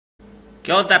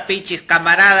¿Qué onda, pinches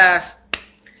camaradas?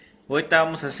 Ahorita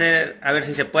vamos a ver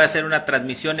si se puede hacer una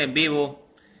transmisión en vivo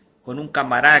con un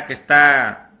camarada que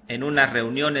está en unas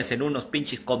reuniones, en unos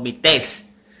pinches comités.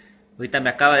 Ahorita me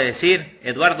acaba de decir,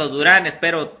 Eduardo Durán,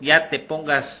 espero ya te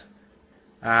pongas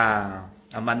a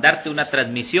mandarte una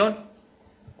transmisión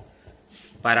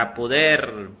para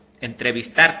poder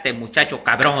entrevistarte, muchacho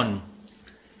cabrón.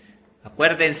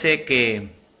 Acuérdense que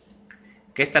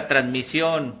esta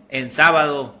transmisión en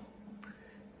sábado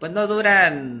pues no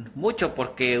duran mucho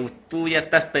porque tú ya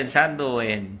estás pensando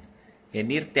en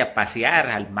irte a pasear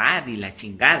al mar y la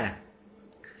chingada.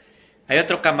 Hay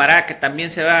otro camarada que también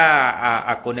se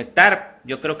va a conectar.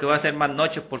 Yo creo que va a ser más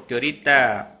noche porque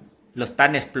ahorita lo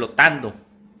están explotando.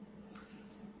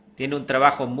 Tiene un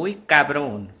trabajo muy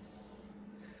cabrón.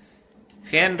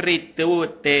 Henry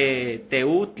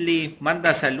Teutli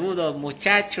manda saludos,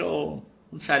 muchacho.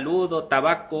 Un saludo,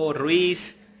 Tabaco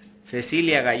Ruiz,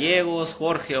 Cecilia Gallegos,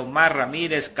 Jorge Omar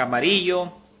Ramírez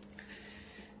Camarillo.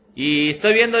 Y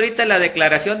estoy viendo ahorita la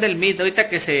declaración del Meade, ahorita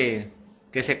que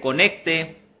se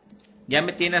conecte. Ya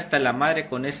me tiene hasta la madre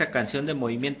con esa canción de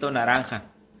Movimiento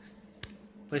Naranja.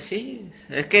 Pues sí,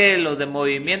 es que los de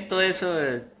Movimiento eso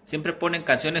siempre ponen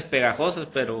canciones pegajosas,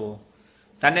 pero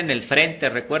están en el frente.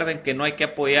 Recuerden que no hay que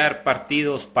apoyar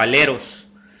partidos paleros.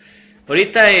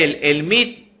 Ahorita el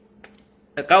Meade,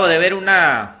 acabo de ver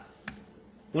una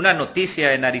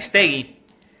noticia en Aristegui,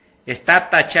 está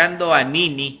tachando a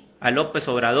Nini, a López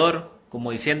Obrador,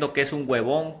 como diciendo que es un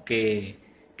huevón, que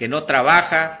no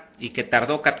trabaja y que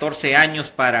tardó 14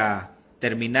 años para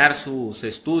terminar sus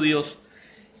estudios,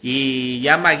 y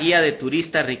llama guía de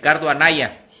turista a Ricardo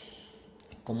Anaya,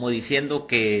 como diciendo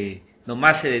que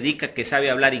nomás se dedica, que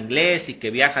sabe hablar inglés y que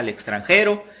viaja al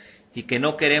extranjero y que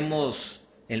no queremos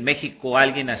en México a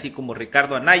alguien así como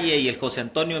Ricardo Anaya. Y el José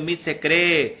Antonio Meade se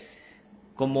cree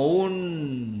como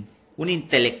un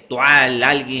intelectual,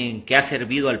 alguien que ha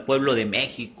servido al pueblo de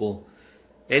México.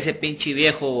 Ese pinche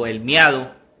viejo, el Meade,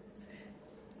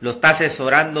 lo está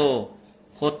asesorando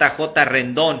JJ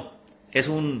Rendón. Es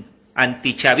un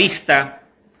antichavista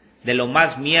de lo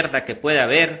más mierda que puede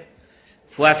haber.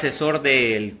 Fue asesor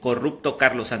del corrupto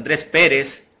Carlos Andrés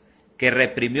Pérez, que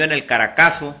reprimió en el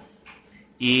Caracazo,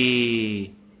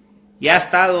 y ha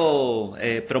estado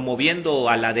promoviendo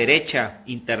a la derecha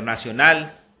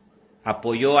internacional.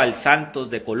 Apoyó al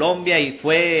Santos de Colombia y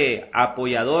fue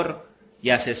apoyador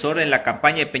y asesor en la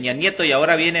campaña de Peña Nieto, y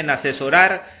ahora vienen a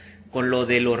asesorar con lo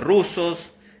de los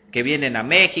rusos que vienen a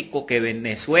México, que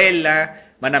Venezuela,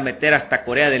 van a meter hasta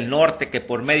Corea del Norte, que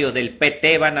por medio del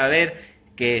PT van a ver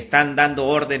que están dando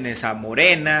órdenes a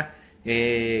Morena,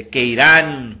 que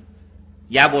Irán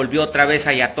ya volvió otra vez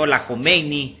a Ayatollah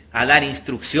Khomeini a dar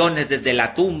instrucciones desde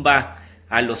la tumba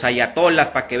a los ayatolas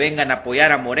para que vengan a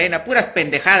apoyar a Morena. Puras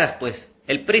pendejadas, pues.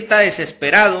 El PRI está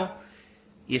desesperado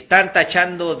y están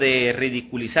tachando de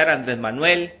ridiculizar a Andrés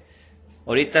Manuel.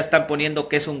 Ahorita están poniendo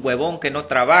que es un huevón, que no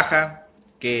trabaja,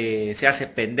 que se hace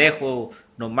pendejo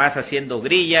nomás haciendo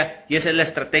grilla. Y esa es la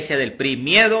estrategia del PRI.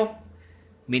 Miedo,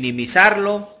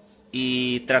 minimizarlo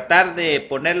y tratar de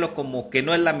ponerlo como que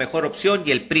no es la mejor opción,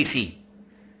 y el PRI sí.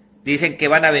 Dicen que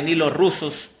van a venir los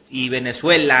rusos y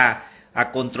Venezuela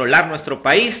a controlar nuestro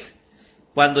país,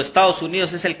 cuando Estados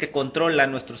Unidos es el que controla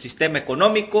nuestro sistema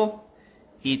económico,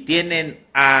 y tienen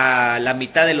a la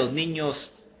mitad de los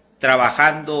niños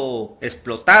trabajando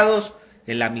explotados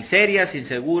en la miseria, sin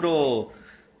seguro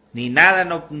ni nada,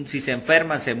 no, si se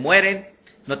enferman se mueren,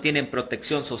 no tienen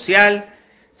protección social,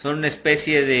 son una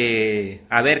especie de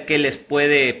a ver qué les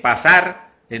puede pasar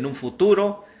en un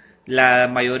futuro. La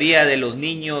mayoría de los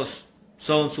niños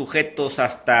son sujetos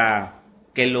hasta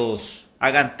que los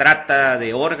hagan trata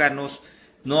de órganos.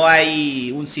 No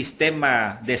hay un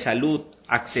sistema de salud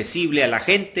accesible a la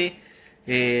gente.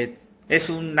 Es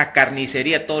una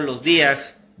carnicería todos los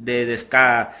días de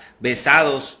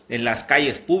descabezados en las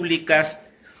calles públicas.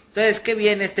 Entonces, ¿qué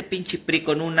viene este pinche PRI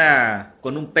con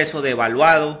un peso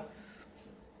devaluado,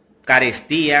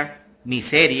 carestía,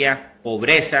 miseria,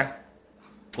 pobreza,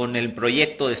 con el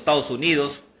proyecto de Estados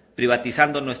Unidos,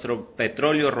 privatizando nuestro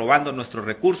petróleo, robando nuestros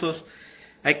recursos?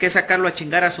 Hay que sacarlo a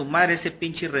chingar a su madre. Ese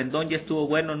pinche Rendón ya estuvo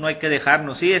bueno, no hay que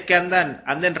dejarnos. Sí, es que anda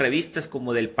en revistas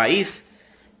como del País,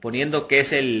 poniendo que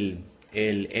es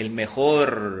el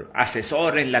mejor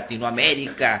asesor en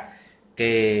Latinoamérica,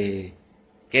 que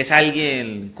es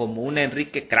alguien como un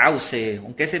Enrique Krause,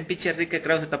 aunque ese pinche Enrique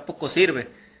Krause tampoco sirve,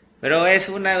 pero es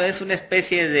una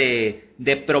especie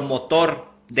de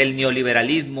promotor del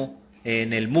neoliberalismo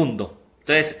en el mundo.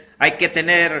 Entonces hay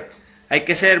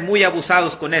que ser muy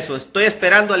abusados con eso. Estoy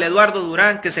esperando al Eduardo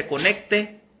Durán que se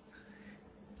conecte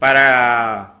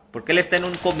porque él está en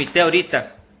un comité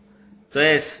ahorita.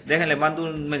 Entonces, déjenle mando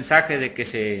un mensaje de que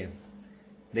se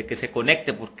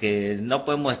conecte, porque no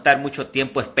podemos estar mucho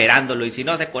tiempo esperándolo, y si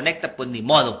no se conecta, pues ni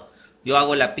modo. Yo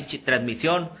hago la pinche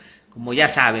transmisión, como ya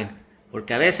saben,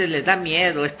 porque a veces les da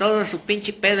miedo, es todo su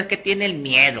pinche pedo, es que tienen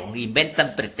miedo,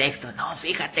 inventan pretextos, no,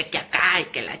 fíjate que acá y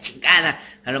que la chingada,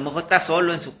 a lo mejor está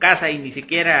solo en su casa y ni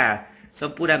siquiera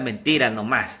son puras mentiras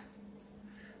nomás.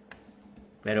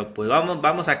 Pero pues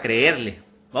vamos a creerle,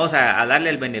 vamos a darle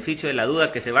el beneficio de la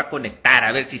duda que se va a conectar,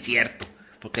 a ver si es cierto,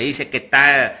 porque dice que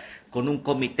está con un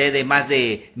comité de más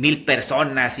de 1000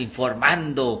 personas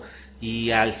informando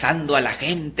y alzando a la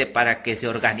gente para que se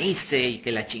organice y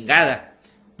que la chingada.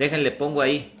 Déjenle, pongo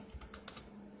ahí.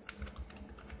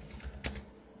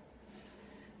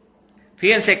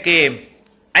 Fíjense que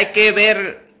hay que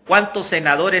ver cuántos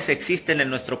senadores existen en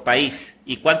nuestro país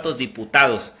y cuántos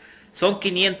diputados. Son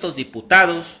 500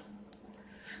 diputados,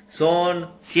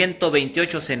 son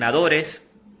 128 senadores.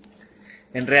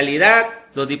 En realidad,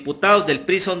 los diputados del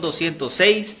PRI son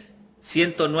 206,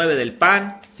 109 del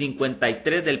PAN,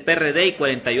 53 del PRD y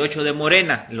 48 de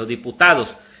Morena, en los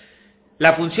diputados.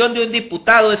 La función de un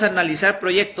diputado es analizar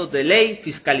proyectos de ley,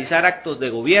 fiscalizar actos de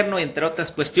gobierno, entre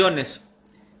otras cuestiones.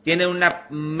 Tiene una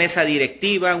mesa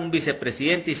directiva, un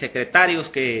vicepresidente y secretarios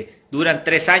que duran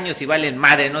 3 años y valen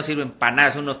madre, no sirven para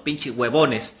nada, son unos pinches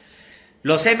huevones.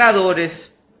 Los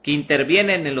senadores que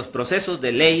intervienen en los procesos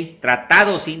de ley,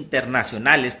 tratados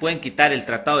internacionales, pueden quitar el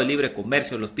Tratado de Libre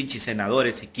Comercio, los pinches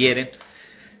senadores si quieren,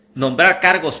 nombrar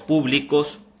cargos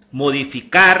públicos,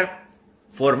 modificar,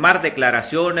 formar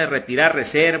declaraciones, retirar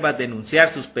reservas,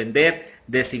 denunciar, suspender,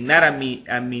 designar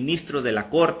a ministros de la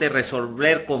Corte,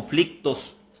 resolver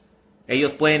conflictos.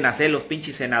 Ellos pueden hacer, los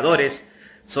pinches senadores,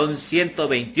 son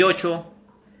 128,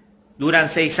 duran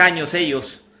 6 años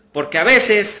ellos, porque a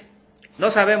veces no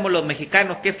sabemos los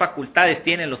mexicanos qué facultades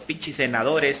tienen los pinches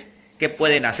senadores, qué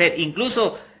pueden hacer.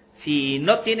 Incluso si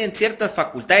no tienen ciertas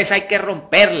facultades hay que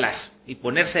romperlas y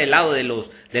ponerse del lado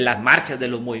de las marchas, de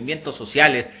los movimientos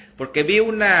sociales. Porque vi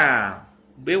una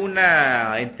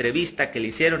entrevista que le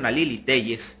hicieron a Lilly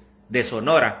Téllez de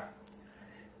Sonora.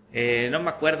 No me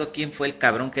acuerdo quién fue el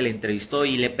cabrón que le entrevistó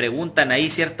y le preguntan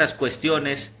ahí ciertas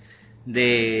cuestiones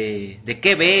de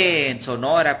qué ve en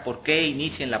Sonora, por qué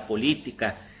inicia en la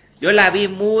política. Yo la vi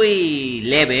muy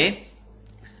leve, ¿eh?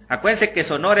 Acuérdense que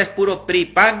Sonora es puro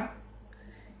PRI-PAN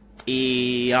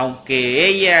y aunque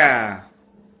ella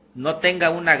no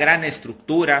tenga una gran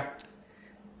estructura,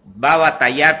 va a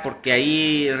batallar porque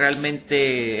ahí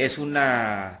realmente es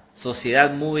una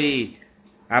sociedad muy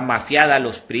amafiada,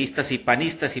 los priistas y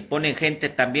panistas, y ponen gente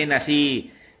también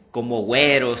así como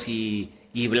güeros y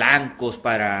blancos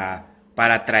para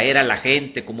atraer a la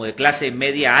gente, como de clase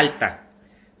media alta.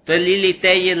 Entonces Lilly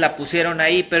Téllez la pusieron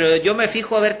ahí, pero yo me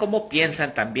fijo a ver cómo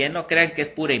piensan también, no crean que es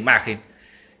pura imagen.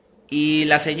 Y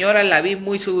la señora la vi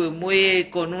muy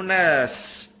con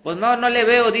unas, pues no le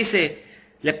veo, dice,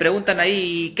 le preguntan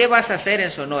ahí, ¿y qué vas a hacer en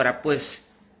Sonora? Pues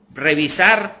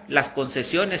revisar las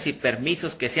concesiones y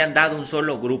permisos que se han dado a un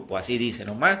solo grupo, así dice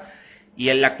nomás, y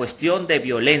en la cuestión de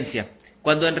violencia.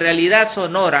 Cuando en realidad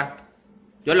Sonora,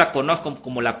 yo la conozco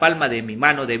como la palma de mi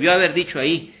mano, debió haber dicho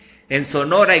ahí, en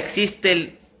Sonora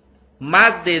existe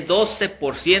más de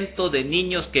 12% de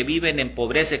niños que viven en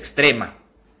pobreza extrema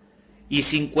y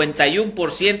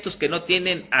 51% que no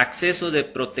tienen acceso de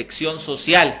protección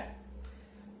social.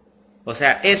 O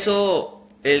sea, eso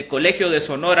el Colegio de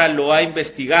Sonora lo ha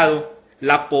investigado,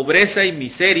 la pobreza y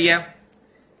miseria,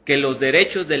 que los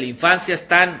derechos de la infancia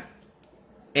están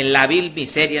en la vil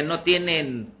miseria, no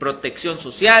tienen protección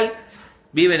social,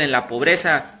 viven en la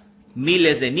pobreza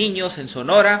miles de niños en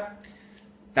Sonora.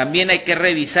 También hay que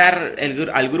revisar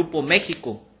al Grupo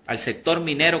México, al sector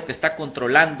minero que está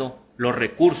controlando los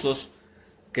recursos,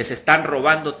 que se están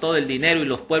robando todo el dinero y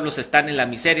los pueblos están en la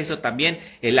miseria. Eso también,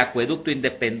 el acueducto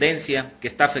Independencia, que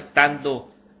está afectando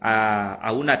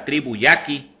a una tribu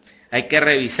yaqui. Hay que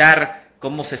revisar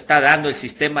cómo se está dando el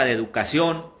sistema de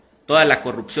educación, toda la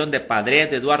corrupción de Padres,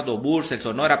 de Eduardo Burs, el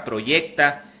Sonora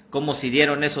Proyecta, cómo se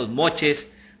dieron esos moches,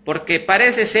 porque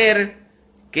parece ser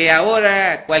que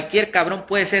ahora cualquier cabrón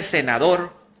puede ser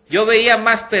senador. Yo veía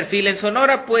más perfil en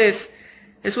Sonora, pues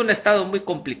es un estado muy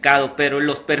complicado, pero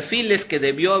los perfiles que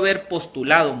debió haber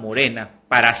postulado Morena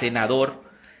para senador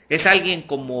es alguien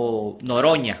como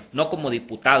Noroña, no como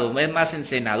diputado, es más en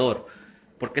senador,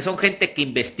 porque son gente que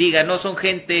investiga, no son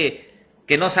gente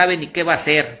que no sabe ni qué va a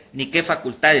hacer, ni qué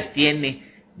facultades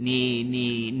tiene,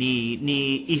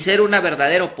 ni ser una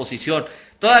verdadera oposición.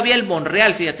 Todavía el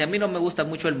Monreal, fíjate, a mí no me gusta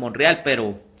mucho el Monreal,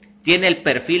 pero tiene el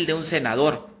perfil de un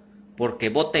senador, porque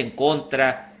vota en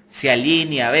contra, se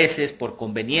alinea a veces por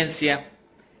conveniencia.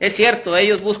 Es cierto,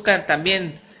 ellos buscan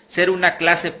también ser una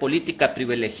clase política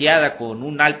privilegiada con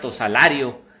un alto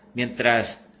salario,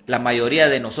 mientras la mayoría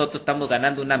de nosotros estamos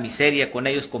ganando una miseria, con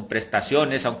ellos con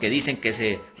prestaciones, aunque dicen que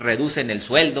se reducen el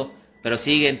sueldo, pero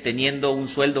siguen teniendo un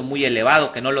sueldo muy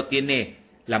elevado que no lo tiene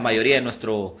la mayoría de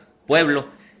nuestro pueblo.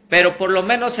 Pero por lo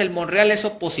menos el Monreal es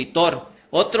opositor.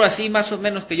 Otro así más o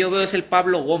menos que yo veo es el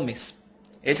Pablo Gómez,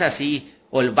 es así,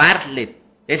 o el Bartlett,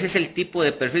 ese es el tipo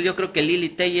de perfil. Yo creo que Lilly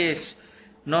Téllez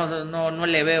no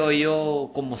le veo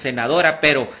yo como senadora,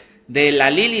 pero de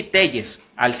la Lilly Téllez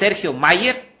al Sergio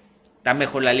Mayer, está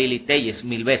mejor la Lilly Téllez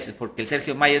 1000 veces, porque el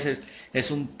Sergio Mayer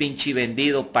es un pinche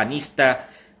vendido panista,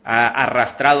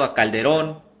 arrastrado a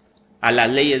Calderón, a las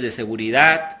leyes de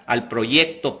seguridad, al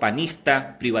proyecto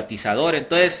panista privatizador.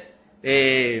 Entonces,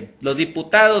 los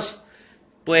diputados,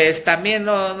 pues también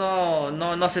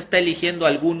no se está eligiendo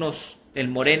algunos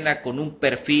en Morena con un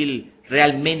perfil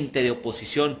realmente de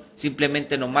oposición,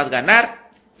 simplemente nomás ganar,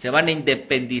 se van a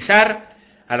independizar,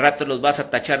 al rato los vas a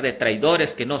tachar de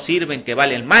traidores, que no sirven, que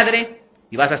valen madre,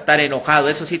 y vas a estar enojado,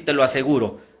 eso sí te lo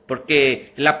aseguro,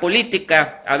 porque en la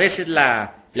política a veces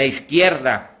la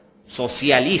izquierda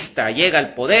socialista llega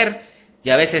al poder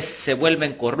y a veces se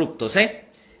vuelven corruptos,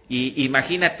 Y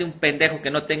imagínate un pendejo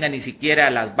que no tenga ni siquiera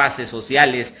las bases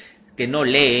sociales, que no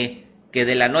lee, que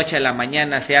de la noche a la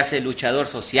mañana se hace luchador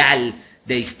social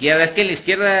de izquierda. Es que la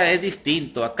izquierda es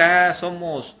distinto, acá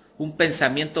somos un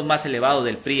pensamiento más elevado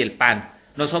del PRI y el PAN,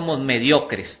 no somos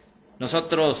mediocres,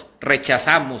 nosotros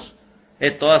rechazamos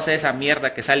toda esa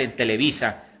mierda que sale en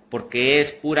Televisa, porque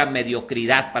es pura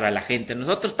mediocridad para la gente.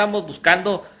 Nosotros estamos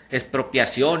buscando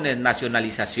expropiaciones,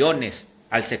 nacionalizaciones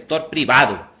al sector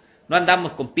privado. No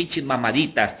andamos con pinches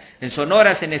mamaditas. En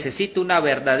Sonora se necesita una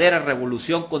verdadera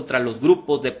revolución contra los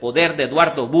grupos de poder de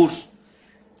Eduardo Burs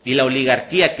y la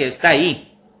oligarquía que está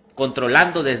ahí,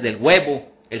 controlando desde el huevo,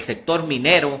 el sector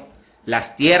minero,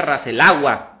 las tierras, el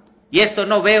agua. Y esto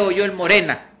no veo yo en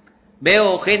Morena.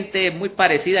 Veo gente muy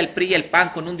parecida al PRI y el PAN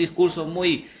con un discurso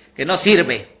muy que no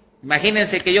sirve.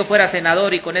 Imagínense que yo fuera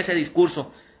senador y con ese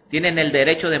discurso tienen el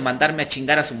derecho de mandarme a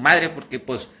chingar a su madre, porque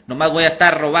pues nomás voy a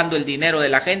estar robando el dinero de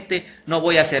la gente, no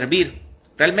voy a servir.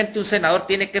 Realmente un senador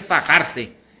tiene que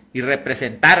fajarse y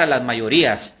representar a las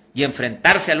mayorías y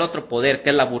enfrentarse al otro poder,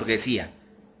 que es la burguesía.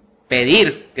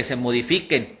 Pedir que se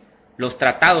modifiquen los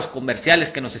tratados comerciales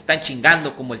que nos están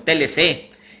chingando, como el TLC,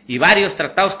 y varios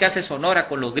tratados que hace Sonora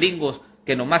con los gringos,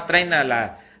 que nomás traen a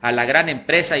la gran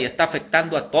empresa y está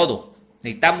afectando a todo.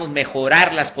 Necesitamos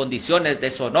mejorar las condiciones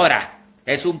de Sonora.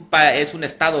 Es un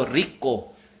estado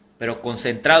rico, pero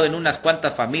concentrado en unas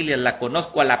cuantas familias. La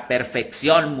conozco a la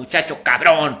perfección, muchacho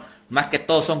cabrón. Más que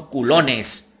todos son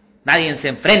culones. Nadie se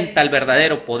enfrenta al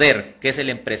verdadero poder, que es el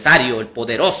empresario, el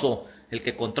poderoso, el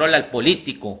que controla al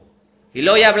político. Y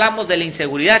luego ya hablamos de la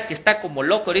inseguridad, que está como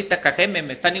loco. Ahorita Cajeme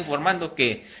me están informando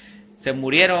que se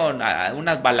murieron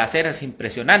unas balaceras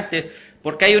impresionantes,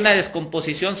 porque hay una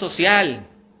descomposición social.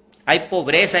 Hay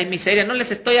pobreza, hay miseria. No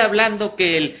les estoy hablando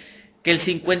que el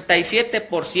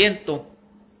 57%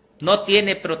 no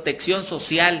tiene protección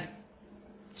social.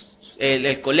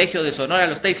 El colegio de Sonora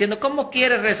lo está diciendo. ¿Cómo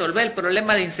quiere resolver el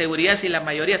problema de inseguridad si la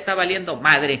mayoría está valiendo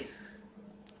madre?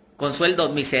 Con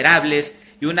sueldos miserables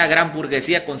y una gran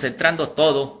burguesía concentrando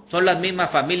todo. Son las mismas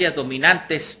familias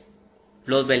dominantes.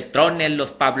 Los Beltrones,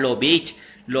 los Pavlovich,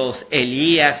 los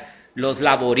Elías, los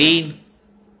Laborín,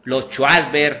 los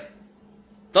Schwarber.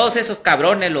 Todos esos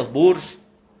cabrones, los Burs.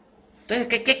 Entonces,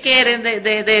 ¿qué quieren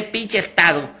de pinche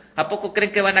Estado? ¿A poco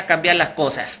creen que van a cambiar las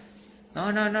cosas?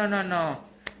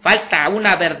 No. Falta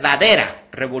una verdadera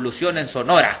revolución en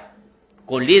Sonora,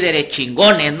 con líderes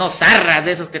chingones, no zarras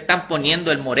de esos que están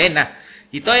poniendo el Morena.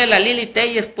 Y todavía la Lilly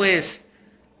Téllez, pues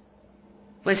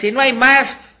si no hay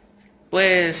más,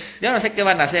 pues yo no sé qué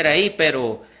van a hacer ahí,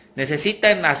 pero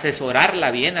necesitan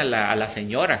asesorarla bien a la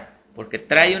señora, porque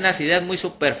trae unas ideas muy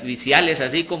superficiales,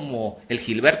 así como el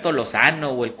Gilberto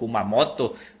Lozano o el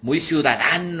Kumamoto, muy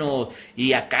ciudadano,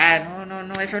 y acá,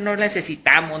 no, eso no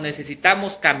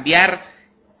necesitamos cambiar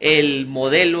el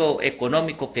modelo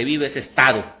económico que vive ese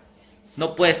estado.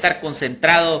 No puede estar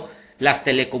concentrado las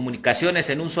telecomunicaciones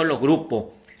en un solo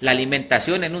grupo, la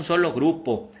alimentación en un solo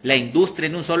grupo, la industria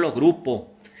en un solo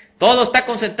grupo. Todo está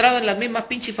concentrado en las mismas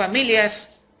pinches familias.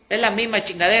 Es la misma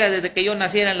chingadera, desde que yo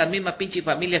nací eran las mismas pinches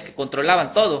familias que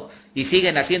controlaban todo y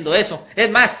siguen haciendo eso.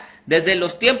 Es más, desde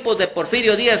los tiempos de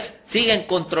Porfirio Díaz siguen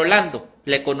controlando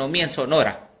la economía en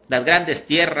Sonora. Las grandes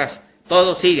tierras,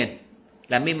 todos siguen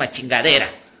la misma chingadera.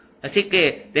 Así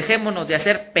que dejémonos de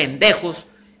hacer pendejos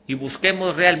y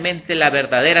busquemos realmente la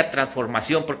verdadera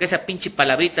transformación, porque esa pinche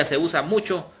palabrita se usa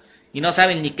mucho y no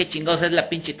saben ni qué chingados es la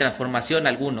pinche transformación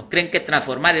alguno. Creen que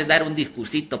transformar es dar un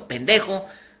discursito pendejo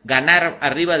ganar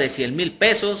arriba de 100,000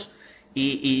 pesos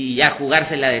y ya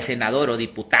jugársela de senador o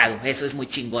diputado. Eso es muy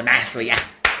chingonazo, ya.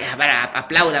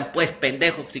 Aplaudan pues,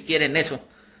 pendejos, si quieren eso.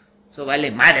 Eso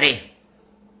vale madre.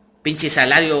 Pinche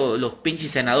salario, los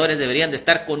pinches senadores deberían de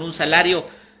estar con un salario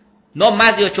no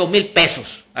más de 8,000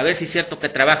 pesos. A ver si es cierto que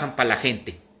trabajan para la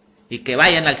gente. Y que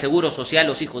vayan al seguro social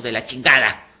los hijos de la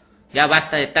chingada. Ya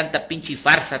basta de tanta pinche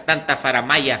farsa, tanta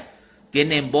faramaya.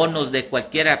 Tienen bonos de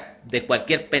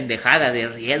cualquier pendejada, de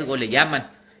riesgo le llaman.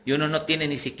 Y uno no tiene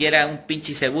ni siquiera un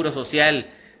pinche seguro social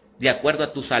de acuerdo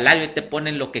a tu salario y te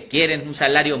ponen lo que quieren, un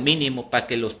salario mínimo para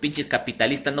que los pinches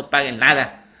capitalistas no paguen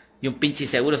nada. Y un pinche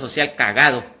seguro social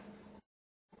cagado.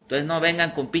 Entonces no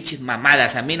vengan con pinches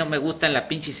mamadas. A mí no me gusta la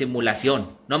pinche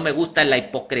simulación. No me gusta la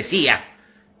hipocresía.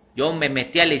 Yo me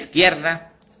metí a la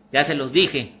izquierda, ya se los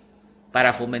dije,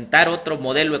 para fomentar otro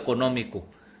modelo económico.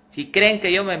 Si creen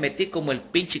que yo me metí como el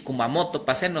pinche Kumamoto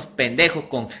para hacernos pendejos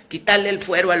con quitarle el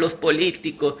fuero a los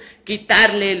políticos,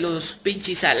 quitarle los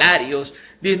pinches salarios,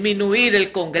 disminuir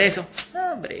el Congreso,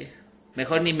 no, hombre,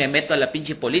 mejor ni me meto a la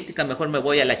pinche política, mejor me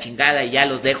voy a la chingada y ya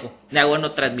los dejo. No hago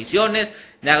no transmisiones,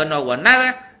 no hago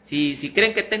nada. Si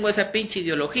creen que tengo esa pinche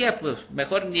ideología, pues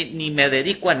mejor ni me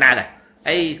dedico a nada.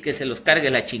 Ahí que se los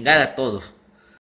cargue la chingada a todos.